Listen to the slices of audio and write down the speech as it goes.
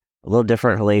a little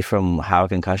differently from how a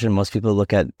concussion, most people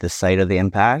look at the site of the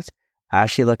impact. I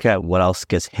actually look at what else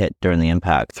gets hit during the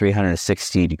impact,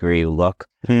 360-degree look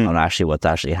on actually what's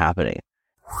actually happening.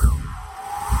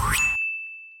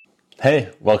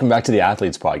 Hey, welcome back to the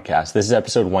Athletes Podcast. This is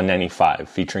episode 195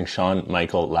 featuring Sean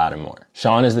Michael Latimour.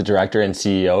 Sean is the director and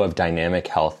CEO of Dynamic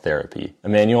Health Therapy, a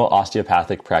manual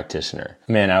osteopathic practitioner.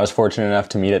 Man, I was fortunate enough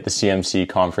to meet at the CMC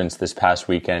conference this past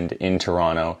weekend in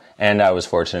Toronto, and I was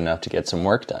fortunate enough to get some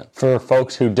work done. For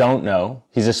folks who don't know,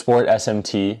 he's a sport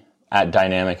SMT at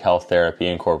Dynamic Health Therapy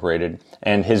Incorporated,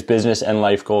 and his business and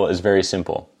life goal is very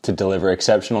simple: to deliver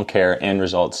exceptional care and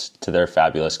results to their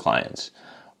fabulous clients,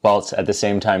 whilst at the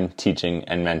same time teaching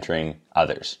and mentoring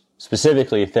others,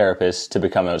 specifically therapists, to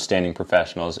become outstanding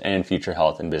professionals and future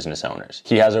health and business owners.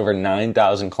 He has over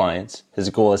 9,000 clients. His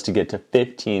goal is to get to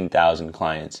 15,000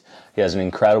 clients. He has an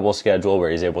incredible schedule where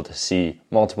he's able to see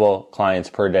multiple clients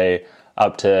per day,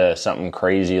 up to something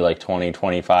crazy like 20,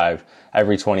 25.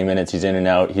 Every 20 minutes he's in and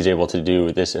out. He's able to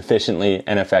do this efficiently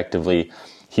and effectively.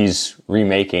 He's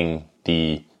remaking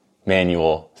the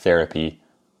manual therapy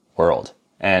world.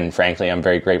 And frankly, I'm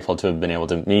very grateful to have been able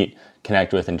to meet,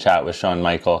 connect with, and chat with Sean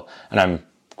Michael. And I'm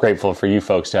grateful for you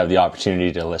folks to have the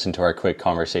opportunity to listen to our quick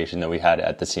conversation that we had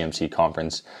at the CMC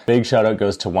conference. Big shout out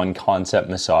goes to One Concept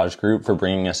Massage Group for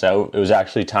bringing us out. It was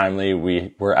actually timely.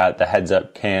 We were at the Heads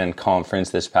Up Can conference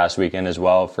this past weekend as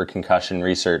well for concussion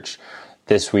research.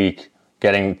 This week,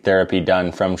 getting therapy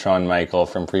done from Sean Michael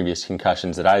from previous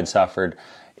concussions that I had suffered.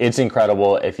 It's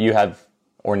incredible. If you have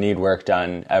or need work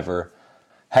done ever,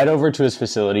 head over to his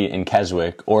facility in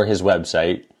Keswick or his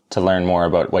website to learn more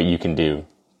about what you can do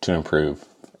to improve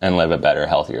and live a better,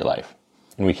 healthier life.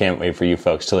 And we can't wait for you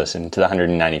folks to listen to the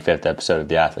 195th episode of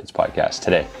the Athletes Podcast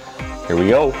today. Here we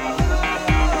go.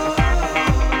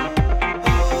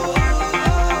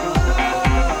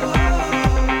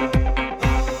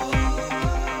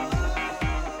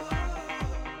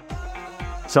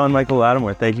 Sean Michael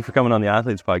Latimour, thank you for coming on the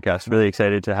Athletes Podcast. Really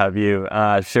excited to have you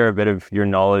share a bit of your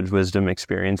knowledge, wisdom,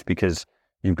 experience, because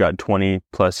you've got 20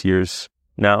 plus years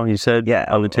now, you said? Yeah,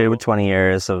 on the table. over 20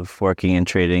 years of working and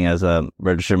trading as a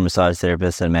registered massage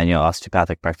therapist and manual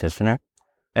osteopathic practitioner.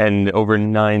 And over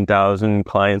 9,000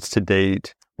 clients to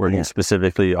date, working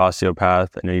specifically osteopath.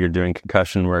 I know you're doing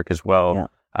concussion work as well.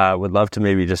 Yeah. Would love to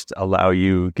maybe just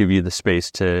give you the space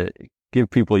to give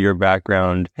people your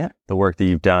background, the work that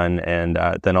you've done, and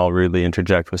then I'll really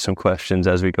interject with some questions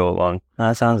as we go along.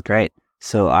 That sounds great.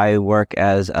 So I work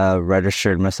as a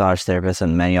registered massage therapist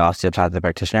and manual osteopathic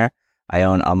practitioner. I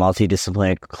own a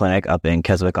multidisciplinary clinic up in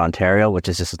Keswick, Ontario, which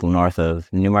is just north of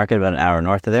Newmarket, about an hour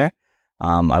north of there.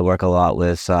 I work a lot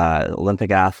with Olympic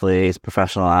athletes,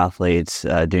 professional athletes,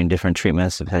 doing different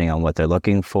treatments depending on what they're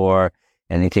looking for,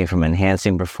 anything from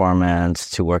enhancing performance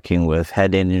to working with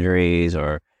head injuries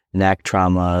or neck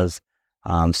traumas.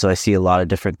 So I see a lot of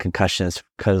different concussions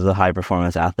because of the high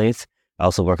performance athletes. I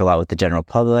also work a lot with the general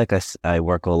public. I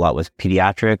work a lot with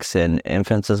pediatrics and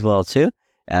infants as well too.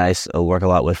 And I work a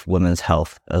lot with women's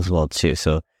health as well too.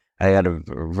 So I got a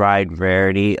wide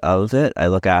variety of it. I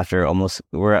look after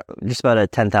we're just about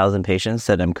 10,000 patients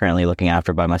that I'm currently looking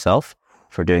after by myself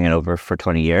for doing it for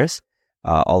 20 years.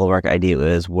 All the work I do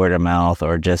is word of mouth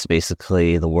or just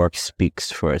basically the work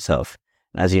speaks for itself.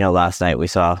 As you know, last night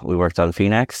we worked on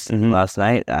Phoenix last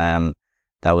night.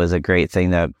 That was a great thing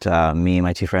that me and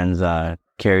my two friends,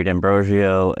 Carrie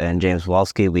D'Ambrosio and James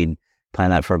Walski, we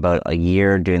planned that for about a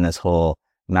year, doing this whole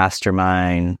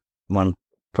mastermind,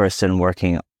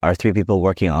 three people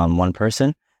working on one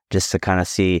person, just to kind of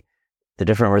see the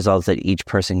different results that each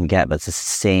person can get, but it's the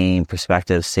same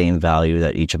perspective, same value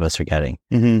that each of us are getting.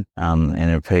 And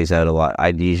it pays out a lot. I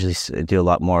usually do a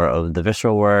lot more of the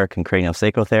visceral work and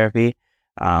craniosacral therapy,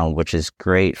 which is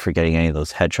great for getting any of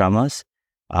those head traumas.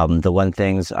 The one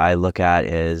things I look at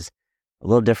is a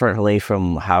little differently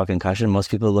from how a concussion, most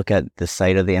people look at the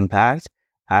site of the impact.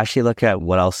 I actually look at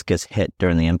what else gets hit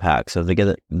during the impact. So if they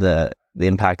get the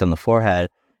impact on the forehead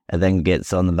and then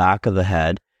gets on the back of the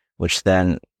head, which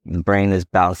then the brain is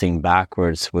bouncing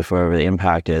backwards with wherever the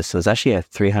impact is. So it's actually a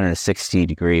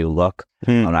 360-degree look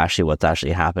on actually what's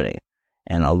actually happening.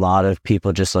 And a lot of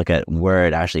people just look at where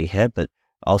it actually hit, but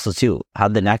also too,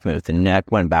 how'd the neck move? The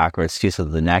neck went backwards too, so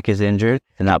the neck is injured,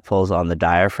 and that pulls on the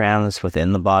diaphragms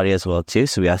within the body as well too.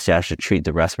 So we have to actually treat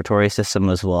the respiratory system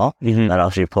as well. That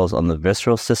actually pulls on the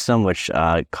visceral system, which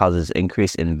causes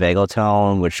increase in vagal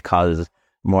tone, which causes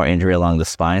more injury along the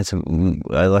spine. So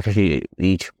I look at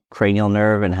each cranial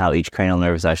nerve and how each cranial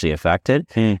nerve is actually affected,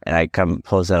 and I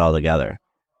compose that all together.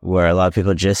 Where a lot of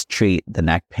people just treat the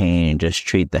neck pain, just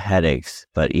treat the headaches,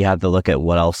 but you have to look at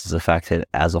what else is affected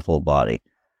as a whole body.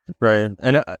 Right.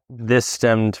 And this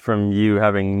stemmed from you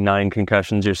having 9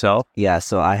 concussions yourself? Yeah,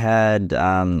 so I had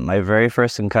my very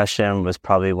first concussion was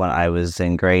probably when I was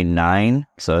in grade 9.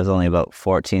 So I was only about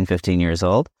 14, 15 years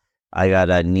old. I got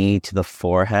a knee to the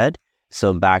forehead.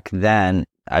 So back then,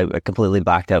 I completely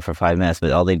blacked out for 5 minutes,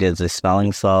 but all they did is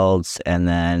smelling salts and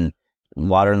then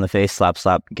water in the face, slap,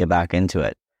 get back into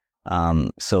it.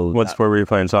 So what sport were you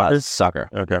playing? Soccer? Soccer.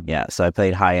 Okay. Yeah, so I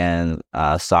played high-end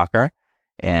soccer.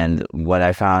 And what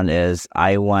I found is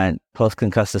I went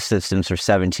post-concussive systems for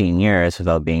 17 years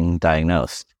without being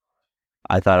diagnosed.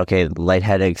 I thought, okay, light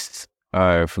headaches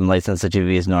are from light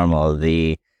sensitivity is normal.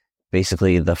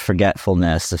 Basically the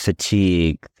forgetfulness, the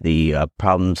fatigue, the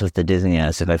problems with the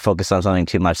dizziness. If I focused on something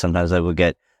too much, sometimes I would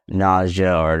get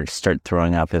nausea or start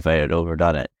throwing up if I had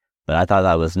overdone it. But I thought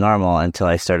that was normal until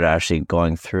I started actually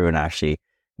going through and actually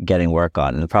getting work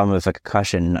on. And the problem with a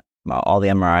concussion, all the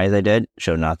MRIs I did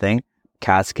showed nothing.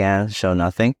 CAT scans show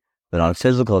nothing, but on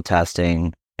physical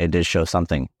testing, it did show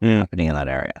something happening in that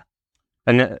area.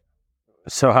 And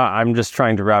so I'm just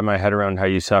trying to wrap my head around how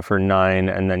you suffer 9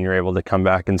 and then you're able to come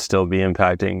back and still be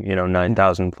impacting,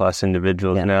 9,000 plus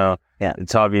individuals now. Yeah.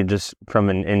 It's obvious just from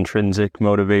an intrinsic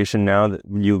motivation now that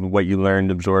what you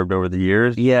learned absorbed over the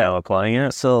years, now applying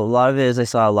it. So a lot of it is I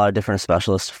saw a lot of different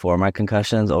specialists for my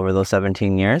concussions over those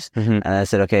 17 years. Mm-hmm. And I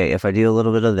said, okay, if I do a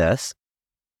little bit of this,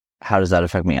 how does that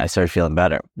affect me? I started feeling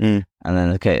better. And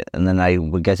then I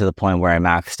would get to the point where I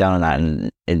maxed down on that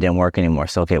and it didn't work anymore.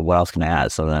 So, okay, what else can I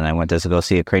add? So then I went to go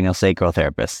see a cranial sacral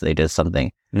therapist. They did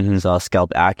something. Saw a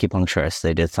scalp acupuncturist.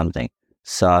 They did something.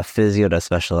 Saw a physio that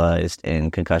specialized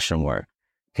in concussion work.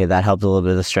 Okay, that helped a little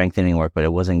bit of the strengthening work, but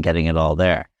it wasn't getting it all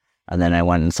there. And then I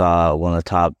went and saw one of the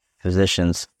top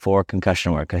physicians for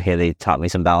concussion work. Okay, they taught me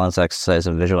some balance exercise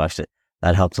and visual exercise.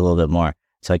 That helped a little bit more.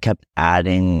 So I kept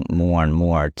adding more and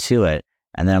more to it.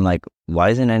 And then I'm like, why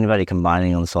isn't anybody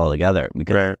combining this all together?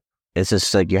 Because it's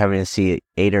just like you're having to see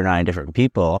 8 or 9 different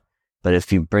people. But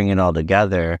if you bring it all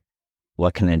together,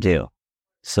 what can it do?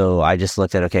 So I just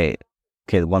looked at, okay,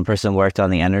 one person worked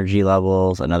on the energy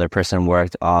levels. Another person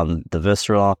worked on the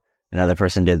visceral. Another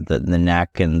person did the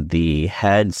neck and the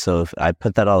head. So if I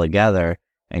put that all together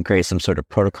and create some sort of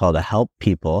protocol to help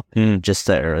people just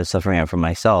that are suffering from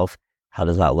myself, how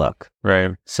does that look?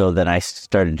 Right. So then I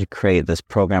started to create this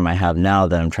program I have now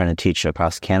that I'm trying to teach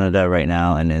across Canada right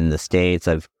now. And in the States,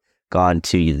 I've gone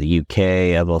to the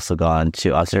UK. I've also gone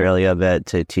to Australia a bit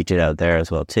to teach it out there as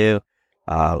well too.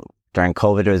 During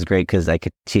COVID, it was great because I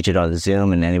could teach it on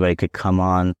Zoom and anybody could come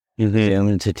on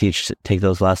Zoom to take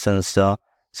those lessons still.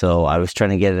 So I was trying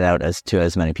to get it out to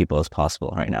as many people as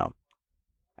possible right now.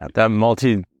 That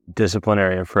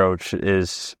multidisciplinary approach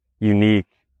is unique.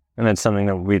 And that's something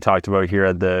that we talked about here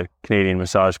at the Canadian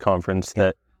Massage Conference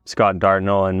that Scott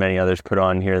Dartnell and many others put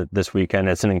on here this weekend.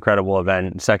 It's an incredible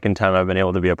event. Second time I've been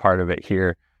able to be a part of it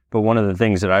here. But one of the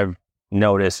things that I've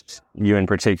noticed, you in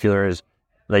particular, is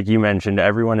like you mentioned,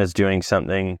 everyone is doing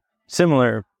something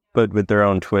similar, but with their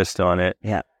own twist on it.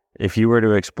 Yeah. If you were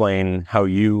to explain how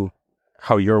your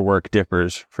work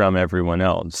differs from everyone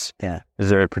else. Is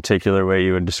there a particular way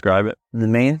you would describe it? The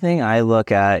main thing I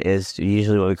look at is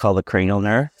usually what we call the cranial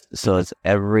nerve. So it's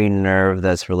every nerve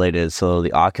that's related. So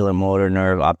the oculomotor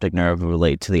nerve, optic nerve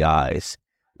relate to the eyes.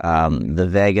 The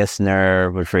vagus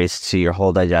nerve refers to your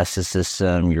whole digestive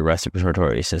system, your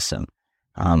respiratory system.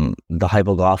 The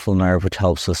hypoglossal nerve, which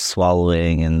helps with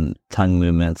swallowing and tongue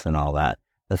movements and all that.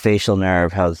 The facial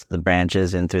nerve has the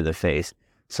branches in through the face.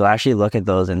 So I actually look at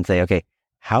those and say, okay,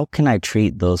 how can I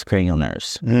treat those cranial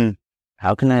nerves?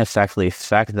 How can I effectively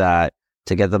affect that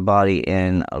to get the body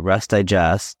in a rest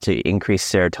digest, to increase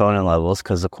serotonin levels,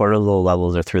 because the cortisol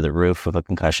levels are through the roof with a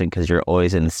concussion because you're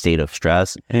always in a state of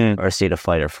stress or a state of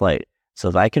fight or flight. So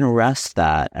if I can rest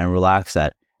that and relax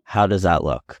that, how does that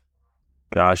look?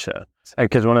 Gotcha.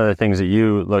 Because one of the things that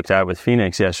you looked at with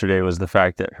Phoenix yesterday was the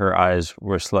fact that her eyes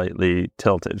were slightly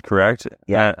tilted, correct?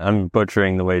 Yeah. I'm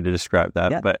butchering the way to describe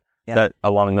that, but that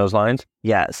along those lines?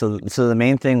 Yeah. So the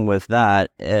main thing with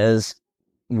that is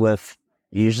with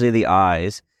usually the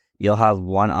eyes, you'll have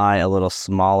one eye a little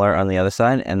smaller on the other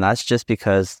side, and that's just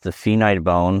because the phoenite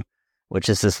bone, which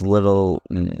is this little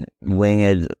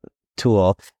winged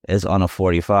tool, is on a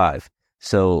 45.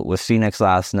 So with Phoenix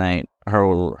last night, her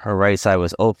right side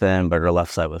was open, but her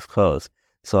left side was closed.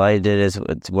 So what I did is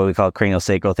what we call cranial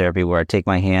sacral therapy, where I take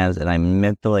my hands and I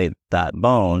manipulate that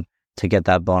bone to get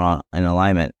that bone in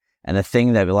alignment. And the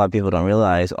thing that a lot of people don't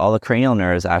realize, all the cranial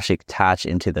nerves actually attach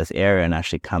into this area and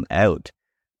actually come out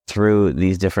through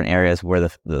these different areas where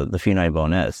the phoenite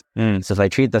bone is. So if I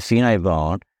treat the phoenite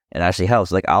bone, it actually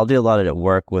helps. Like I'll do a lot of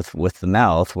work with the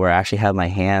mouth, where I actually have my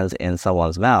hands in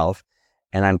someone's mouth,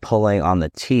 and I'm pulling on the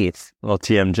teeth. Well,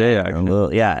 TMJ,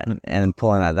 actually. And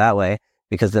pulling that way,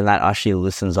 because then that actually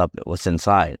loosens up what's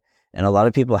inside. And a lot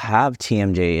of people have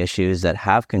TMJ issues that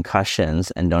have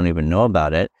concussions and don't even know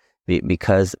about it,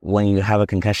 because when you have a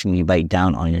concussion, you bite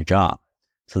down on your jaw.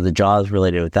 So the jaw is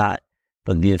related with that.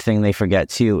 But the thing they forget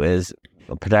too is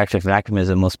a protective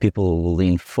mechanism. Most people will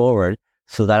lean forward,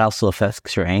 so that also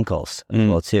affects your ankles as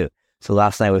well too. So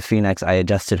last night with Phoenix, I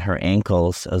adjusted her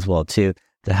ankles as well too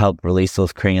to help release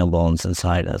those cranial bones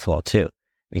inside as well too,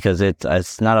 because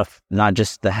it's not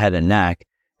just the head and neck.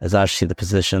 It's actually the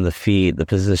position of the feet, the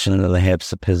position of the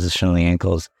hips, the position of the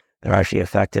ankles. They're actually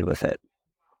affected with it.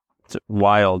 It's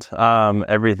wild.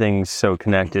 Everything's so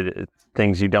connected.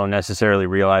 Things you don't necessarily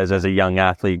realize as a young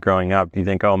athlete growing up. You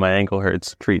think, oh, my ankle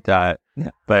hurts, treat that. Yeah.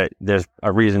 But there's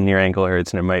a reason your ankle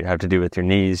hurts, and it might have to do with your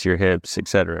knees, your hips,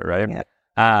 etc. Right?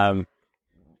 Yeah.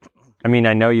 I mean,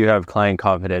 I know you have client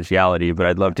confidentiality, but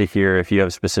I'd love to hear if you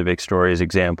have specific stories,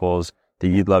 examples that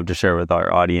you'd love to share with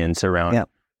our audience around,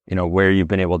 where you've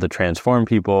been able to transform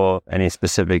people, any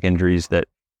specific injuries that,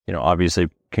 obviously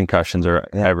concussions are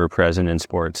ever present in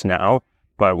sports now.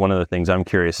 But one of the things I'm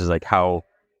curious is like, how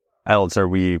else are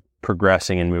we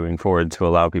progressing and moving forward to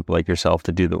allow people like yourself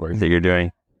to do the work that you're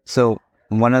doing? So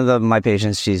one of my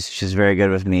patients, she's very good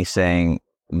with me saying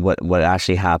what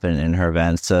actually happened in her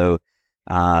event. So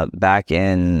back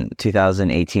in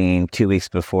 2018, 2 weeks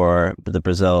before the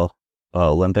Brazil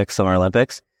Summer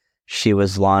Olympics, she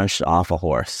was launched off a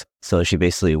horse. So she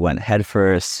basically went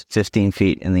headfirst, 15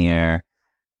 feet in the air.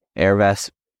 Air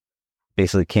vest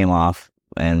basically came off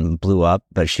and blew up,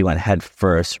 but she went head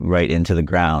first right into the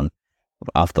ground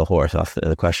off the horse, off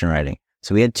the equestrian riding.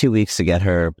 So we had 2 weeks to get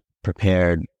her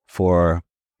prepared for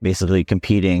basically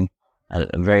competing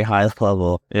at a very high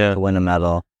level to win a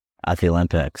medal at the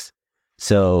Olympics.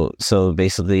 So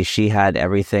basically she had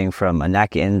everything from a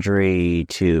neck injury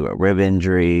to a rib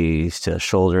injuries to a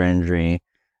shoulder injury,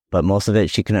 but most of it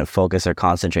she couldn't focus or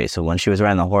concentrate. So when she was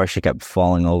riding the horse, she kept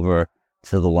falling over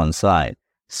to the one side.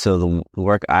 So the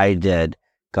work I did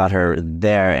got her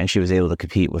there, and she was able to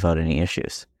compete without any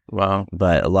issues. Wow.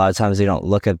 But a lot of times they don't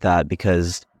look at that,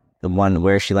 because the one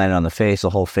where she landed on the face,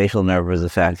 the whole facial nerve was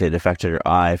affected her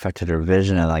eye, affected her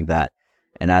vision, and like that.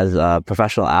 And as a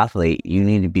professional athlete, you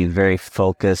need to be very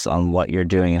focused on what you're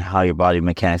doing and how your body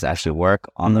mechanics actually work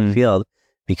on the field,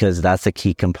 because that's a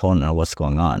key component of what's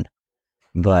going on.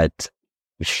 But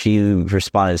she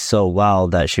responded so well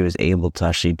that she was able to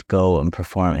actually go and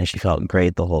perform, and she felt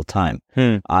great the whole time.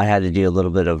 I had to do a little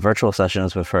bit of virtual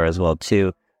sessions with her as well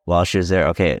too while she was there.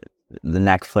 Okay, the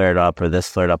neck flared up, or this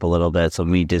flared up a little bit, so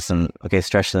we did some,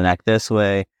 stretch the neck this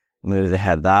way, move the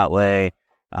head that way.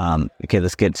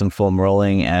 Let's get some foam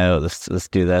rolling out, let's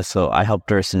do this. So I helped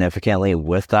her significantly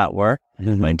with that work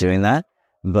by doing that.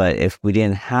 But if we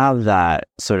didn't have that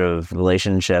sort of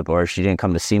relationship, or she didn't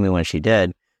come to see me when she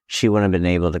did, she wouldn't have been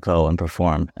able to go and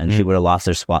perform, and she would have lost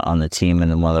her spot on the team,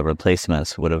 and then one of the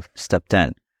replacements would have stepped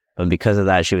in. But because of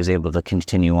that, she was able to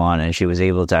continue on, and she was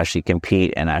able to actually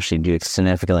compete and actually do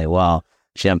significantly well.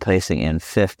 She ended up placing in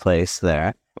 5th place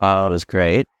there. It was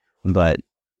great, but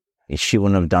she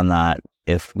wouldn't have done that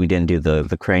if we didn't do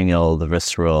the cranial, the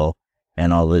visceral,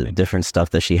 and all the different stuff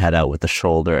that she had out with the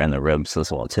shoulder and the ribs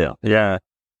as well too. Yeah.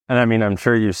 And I mean, I'm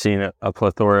sure you've seen a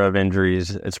plethora of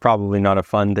injuries. It's probably not a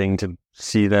fun thing to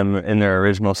see them in their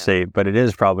original state, but it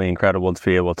is probably incredible to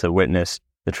be able to witness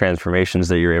the transformations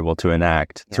that you're able to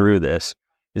enact through this.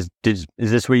 Is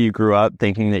this what you grew up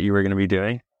thinking that you were going to be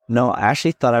doing? No, I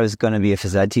actually thought I was going to be a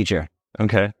phys ed teacher.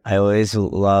 Okay. I always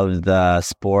loved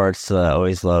sports. I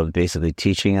always loved basically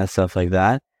teaching and stuff like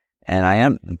that. And I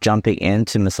am jumping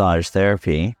into massage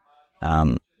therapy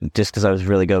just because I was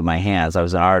really good with my hands. I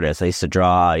was an artist. I used to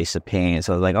draw. I used to paint.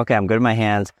 So I was like, okay, I'm good with my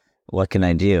hands. What can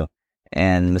I do?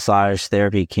 And massage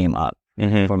therapy came up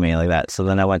for me like that. So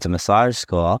then I went to massage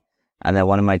school. And then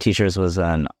one of my teachers was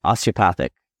an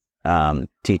osteopathic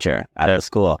teacher at the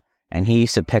school. And he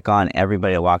used to pick on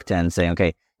everybody that walked in saying,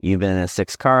 okay, you've been in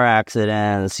 6 car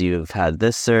accidents, you've had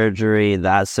this surgery,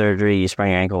 that surgery, you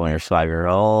sprained your ankle when you're 5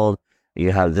 years old,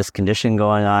 you have this condition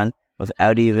going on,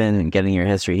 without even getting your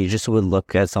history. He just would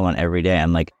look at someone every day.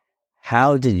 I'm like,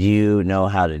 how did you know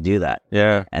how to do that?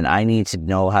 Yeah. And I need to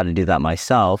know how to do that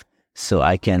myself so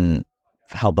I can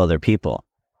help other people.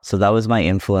 So that was my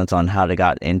influence on how to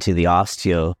got into the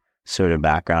osteo sort of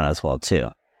background as well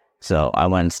too. So I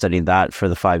went and studied that for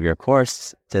the 5-year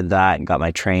course, did that, got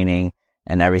my training,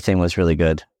 and everything was really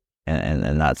good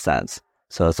in that sense.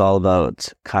 So it's all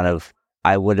about kind of,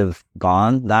 I would have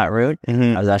gone that route.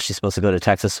 I was actually supposed to go to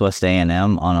Texas West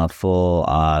A&M on a full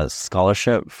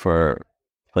scholarship for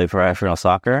play professional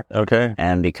soccer. Okay.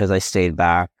 And because I stayed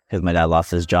back because my dad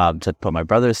lost his job to put my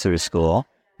brothers through school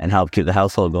and help keep the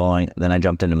household going. Then I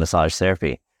jumped into massage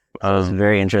therapy. So it's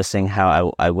very interesting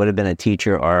how I would have been a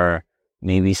teacher or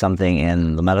maybe something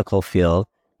in the medical field,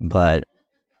 but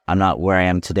I'm not where I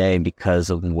am today because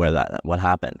of what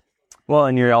happened. Well,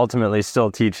 and you're ultimately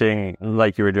still teaching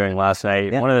like you were doing last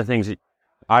night. One of the things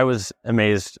I was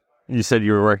amazed, you said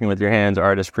you were working with your hands,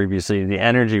 artist previously, the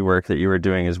energy work that you were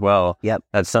doing as well. Yep.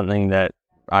 That's something that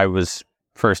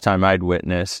first time I'd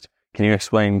witnessed. Can you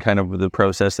explain kind of the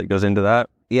process that goes into that?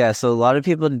 Yeah, so a lot of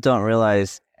people don't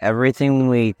realize everything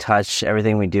we touch,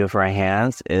 everything we do for our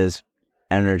hands is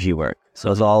energy work.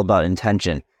 So it's all about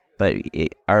intention. But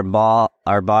our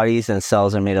bodies and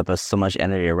cells are made up of so much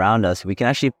energy around us. We can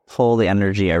actually pull the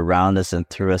energy around us and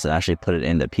through us and actually put it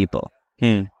into people.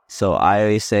 So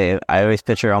I always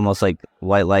picture almost like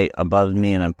white light above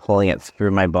me, and I'm pulling it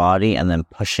through my body and then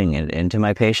pushing it into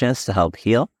my patients to help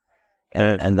heal.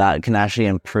 And that can actually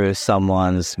improve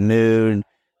someone's mood,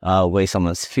 way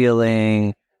someone's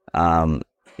feeling,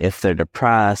 if they're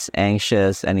depressed,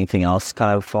 anxious, anything else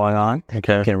kind of going on. It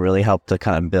can really help to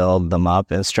kind of build them up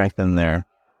and strengthen their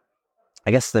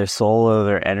soul or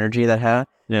their energy that have.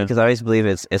 Because I always believe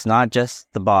it's not just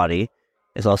the body,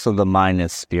 it's also the mind and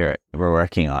spirit we're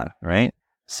working on, right?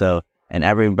 So, and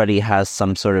everybody has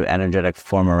some sort of energetic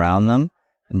form around them,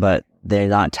 but they're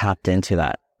not tapped into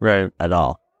that at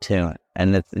all, too.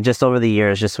 And it's just over the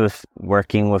years, just with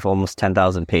working with almost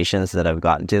 10,000 patients that I've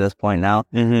gotten to this point now,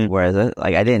 whereas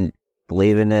I didn't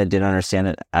believe in it, didn't understand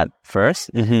it at first.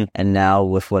 And now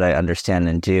with what I understand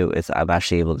and do, I'm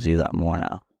actually able to do that more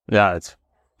now. Yeah, it's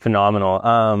phenomenal.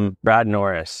 Brad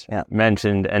Norris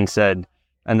mentioned and said,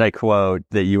 and I quote,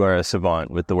 that you are a savant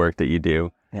with the work that you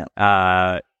do.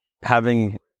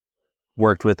 Having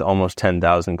worked with almost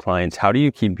 10,000 clients, how do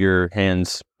you keep your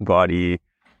hands, body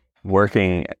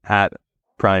working at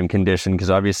prime condition? Because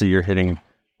obviously you're hitting,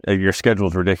 your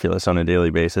schedule's ridiculous on a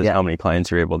daily basis. How many clients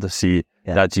you're able to see,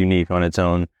 that's unique on its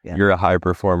own. You're a high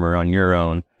performer on your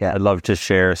own. I'd love to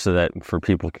share so that for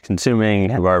people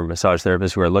consuming who are massage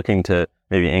therapists who are looking to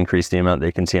maybe increase the amount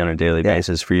they can see on a daily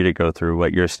basis, for you to go through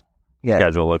what your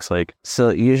schedule looks like. So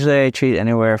usually I treat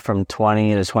anywhere from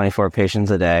 20 to 24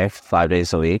 patients a day, 5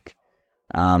 days a week.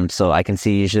 So I can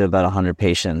see usually about 100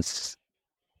 patients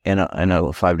in a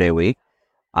 5-day week.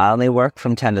 I only work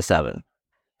from 10 to 7.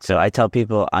 So I tell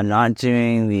people I'm not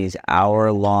doing these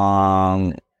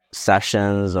hour-long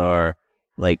sessions or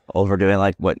like overdoing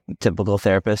like what typical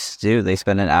therapists do. They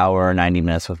spend an hour or 90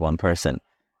 minutes with one person.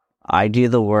 I do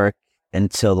the work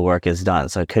until the work is done.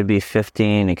 So it could be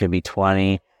 15, it could be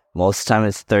 20. Most of the time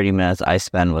it's 30 minutes I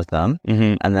spend with them,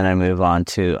 and then I move on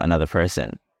to another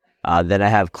person. Then I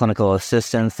have clinical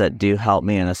assistants that do help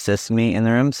me and assist me in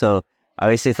the room. So I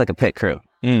always say it's like a pit crew.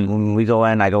 When we go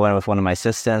in, I go in with one of my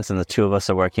assistants, and the two of us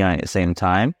are working on it at the same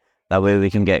time. That way we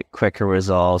can get quicker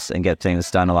results and get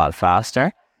things done a lot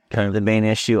faster. The main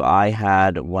issue I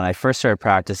had when I first started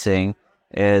practicing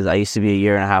is I used to be a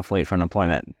year and a half late for an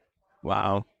appointment.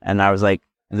 Wow. And I was like,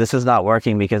 this is not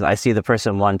working because I see the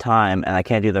person one time and I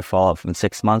can't do their follow-up from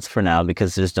 6 months for now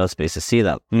because there's no space to see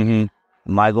them.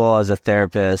 My goal as a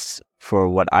therapist, for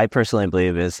what I personally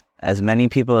believe, is as many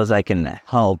people as I can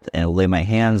help and lay my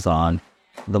hands on,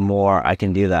 the more I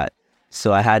can do that.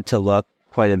 So I had to look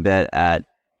quite a bit at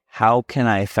how can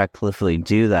I effectively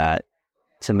do that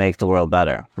to make the world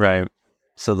better. Right.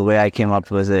 So the way I came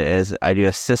up with it is I do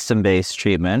a system-based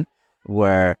treatment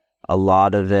where a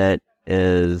lot of it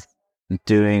is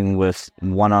doing with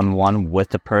one-on-one with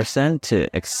the person to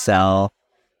excel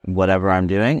whatever I'm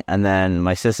doing, and then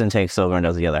my assistant takes over and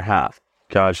does the other half.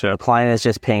 Gotcha. The client is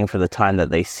just paying for the time that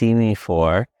they see me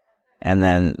for, and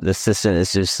then the assistant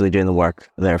is just doing the work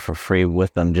there for free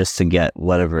with them just to get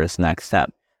whatever is next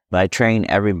step. But I train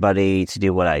everybody to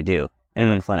do what I do in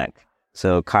the clinic.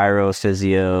 So chiro,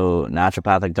 physio,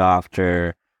 naturopathic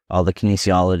doctor, all the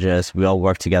kinesiologists, we all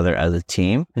work together as a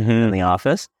team in the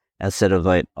office instead of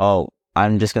like, oh,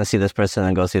 I'm just going to see this person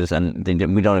and go see this, and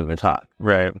we don't even talk.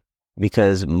 Right.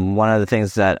 Because one of the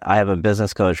things that I have a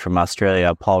business coach from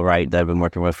Australia, Paul Wright, that I've been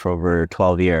working with for over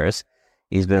 12 years.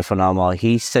 He's been phenomenal.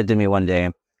 He said to me one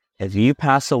day, if you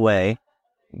pass away,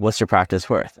 what's your practice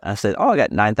worth? And I said, oh, I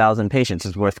got 9,000 patients.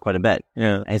 It's worth quite a bit.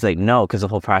 And he's like, no, because the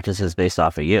whole practice is based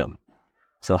off of you.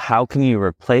 So how can you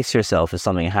replace yourself if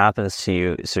something happens to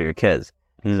you, so your kids?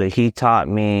 So he taught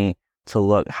me to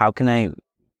look, how can I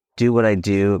do what I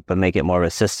do, but make it more of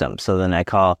a system? So then I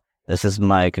call, this is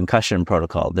my concussion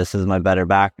protocol. This is my better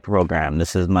back program.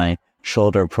 This is my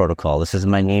shoulder protocol. This is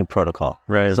my knee protocol.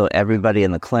 Right. So everybody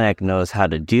in the clinic knows how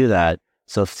to do that.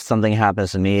 So if something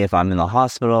happens to me, if I'm in the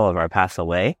hospital, if I pass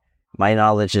away, my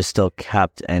knowledge is still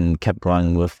kept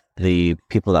growing with the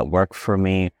people that work for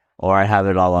me, or I have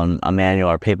it all on a manual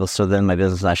or paper, so then my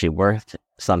business is actually worth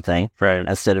something. Right.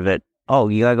 Instead of it, oh,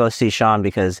 you gotta go see Sean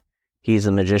because he's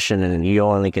a magician and you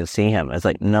only can see him. It's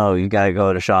like, no, you gotta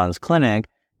go to Sean's clinic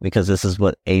because this is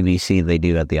what ABC they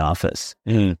do at the office.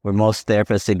 Mm-hmm. Where most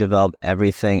therapists, they develop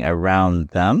everything around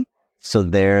them. So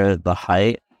they're the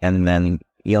height, and then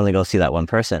you only go see that one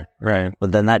person. Right.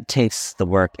 But then that takes the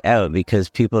work out because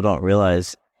people don't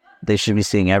realize they should be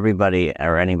seeing everybody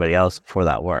or anybody else for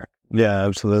that work. Yeah,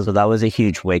 absolutely. So that was a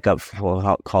huge wake-up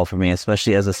call for me,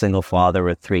 especially as a single father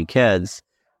with 3 kids.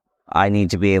 I need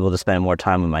to be able to spend more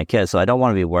time with my kids. So I don't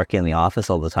want to be working in the office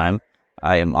all the time.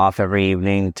 I am off every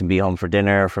evening to be home for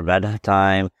dinner, for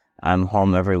bedtime. I'm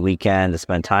home every weekend to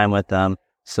spend time with them.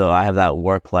 So I have that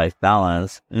work-life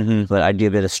balance. Mm-hmm. But I do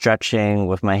a bit of stretching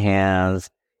with my hands.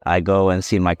 I go and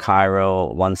see my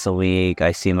chiro once a week.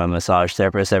 I see my massage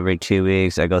therapist every 2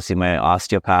 weeks. I go see my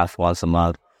osteopath once a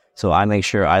month. So I make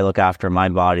sure I look after my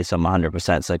body so I'm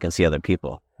 100% so I can see other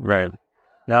people. Right.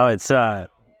 No, it's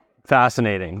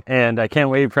fascinating. And I can't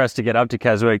wait for us to get up to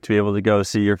Keswick to be able to go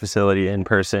see your facility in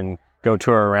person, go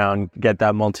tour around, get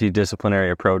that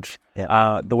multidisciplinary approach.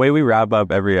 Yeah. The way we wrap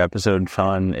up every episode,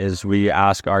 Sean, is we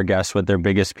ask our guests what their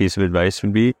biggest piece of advice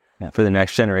would be for the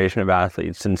next generation of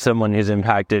athletes. And someone who's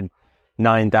impacted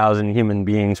 9,000 human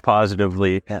beings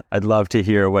positively, I'd love to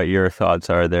hear what your thoughts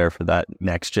are there for that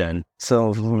next gen.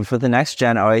 So for the next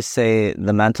gen, I always say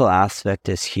the mental aspect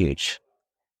is huge.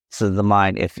 So the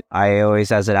mind, if I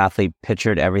always, as an athlete,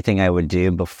 pictured everything I would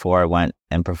do before I went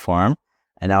and perform,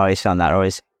 and I always found that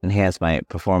always enhanced my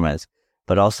performance.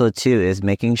 But also, too, is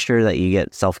making sure that you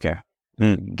get self-care.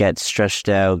 Get stretched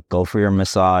out, go for your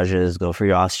massages, go for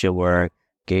your osteo work,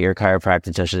 get your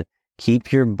chiropractic touches.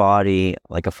 Keep your body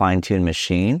like a fine-tuned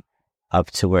machine up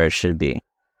to where it should be.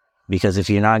 Because if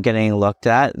you're not getting looked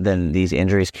at, then these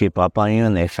injuries creep up on you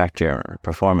and they affect your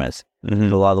performance. Mm-hmm.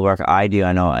 So a lot of the work I do,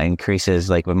 I know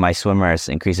increases, like with my swimmers,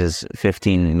 increases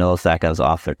 15 milliseconds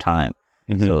off their time.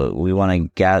 Mm-hmm. So we want to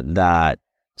get that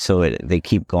so they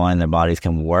keep going, their bodies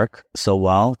can work so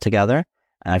well together.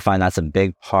 And I find that's a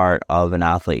big part of an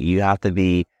athlete. You have to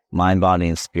be mind, body,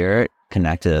 and spirit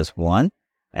connected as one.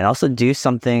 And also do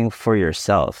something for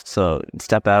yourself. So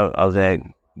step out of it,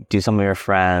 do some of your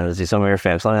friends, do some of your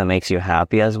family, something that makes you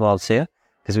happy as well too.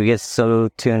 Because we get so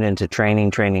tuned into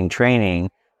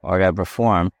training, or gotta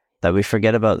perform, that we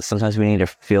forget about sometimes we need to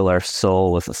fill our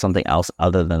soul with something else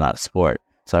other than that sport.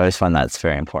 So I always find that's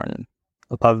very important.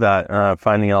 I love that.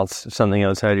 Finding something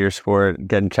outside of your sport,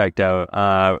 getting checked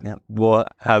out. We'll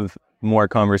have more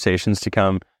conversations to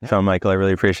come. Sean Michael, I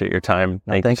really appreciate your time.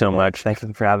 Thank you so much. Thank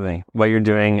you for having me. What you're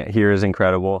doing here is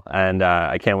incredible. And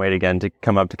I can't wait again to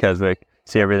come up to Keswick,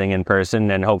 see everything in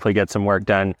person, and hopefully get some work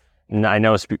done. And I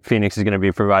know Phoenix is going to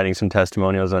be providing some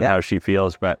testimonials on how she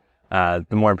feels, but the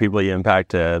more people you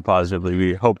impact positively,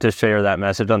 we hope to share that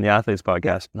message on the Athletes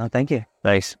Podcast. No, thank you.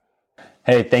 Thanks.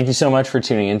 Hey, thank you so much for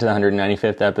tuning into the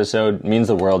 195th episode. It means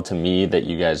the world to me that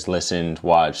you guys listened,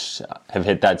 watched, have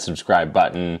hit that subscribe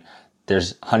button.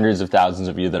 There's hundreds of thousands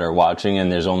of you that are watching,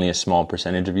 and there's only a small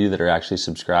percentage of you that are actually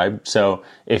subscribed. So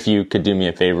if you could do me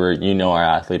a favor, you know our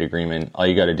athlete agreement. All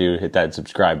you got to do is hit that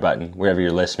subscribe button wherever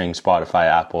you're listening, Spotify,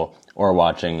 Apple, or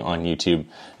watching on YouTube.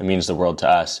 It means the world to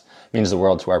us. It means the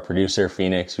world to our producer,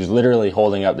 Phoenix, who's literally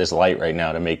holding up this light right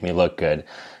now to make me look good.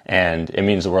 And it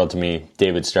means the world to me,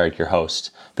 David Stark, your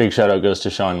host. Big shout out goes to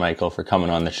Sean Michael for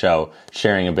coming on the show,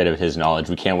 sharing a bit of his knowledge.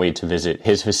 We can't wait to visit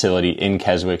his facility in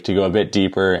Keswick to go a bit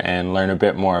deeper and learn a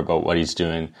bit more about what he's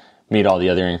doing, meet all the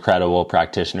other incredible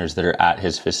practitioners that are at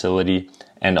his facility,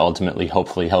 and ultimately,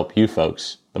 hopefully, help you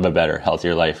folks live a better,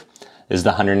 healthier life. This is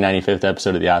the 195th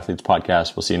episode of the Athletes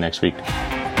Podcast. We'll see you next week.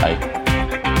 Bye.